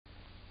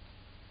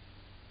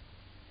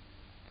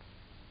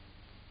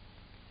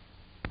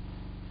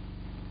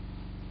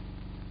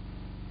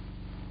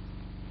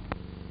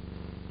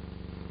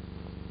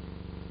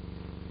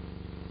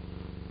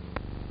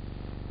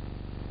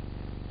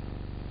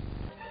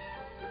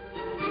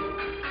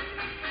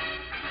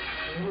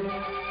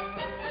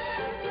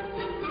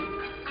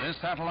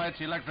satellite's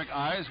electric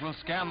eyes will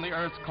scan the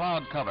Earth's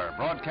cloud cover,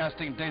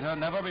 broadcasting data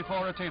never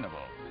before attainable.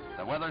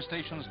 The weather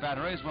station's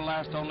batteries will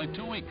last only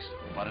 2 weeks,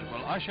 but it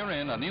will usher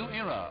in a new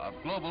era of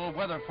global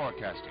weather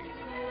forecasting.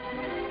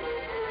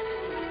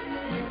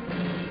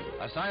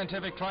 A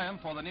scientific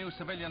triumph for the new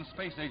civilian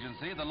space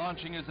agency, the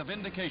launching is a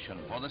vindication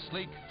for the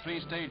sleek,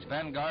 three-stage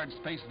Vanguard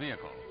space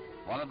vehicle.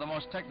 One of the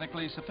most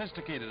technically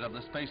sophisticated of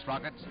the space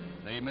rockets,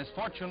 the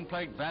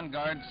misfortune-plagued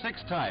Vanguard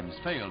 6 times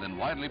failed in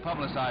widely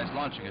publicized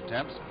launching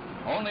attempts,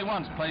 only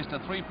once placed a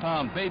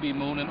 3-pound baby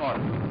moon in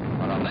orbit.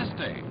 But on this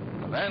day,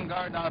 the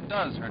Vanguard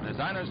outdoes her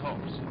designer's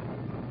hopes.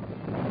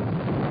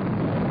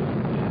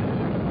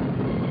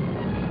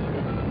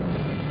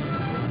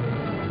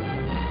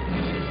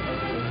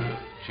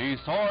 She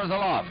soars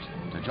aloft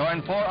to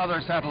join 4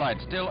 other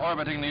satellites still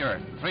orbiting the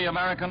Earth, 3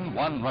 American,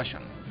 1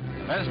 Russian.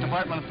 Defense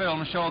Department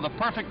films show the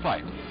perfect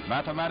flight,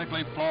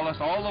 mathematically flawless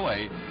all the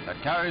way,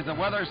 that carries the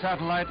weather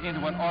satellite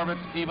into an orbit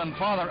even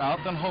farther out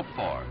than hoped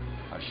for,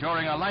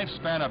 assuring a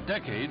lifespan of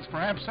decades,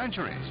 perhaps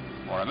centuries,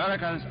 for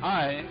America's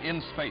eye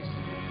in space.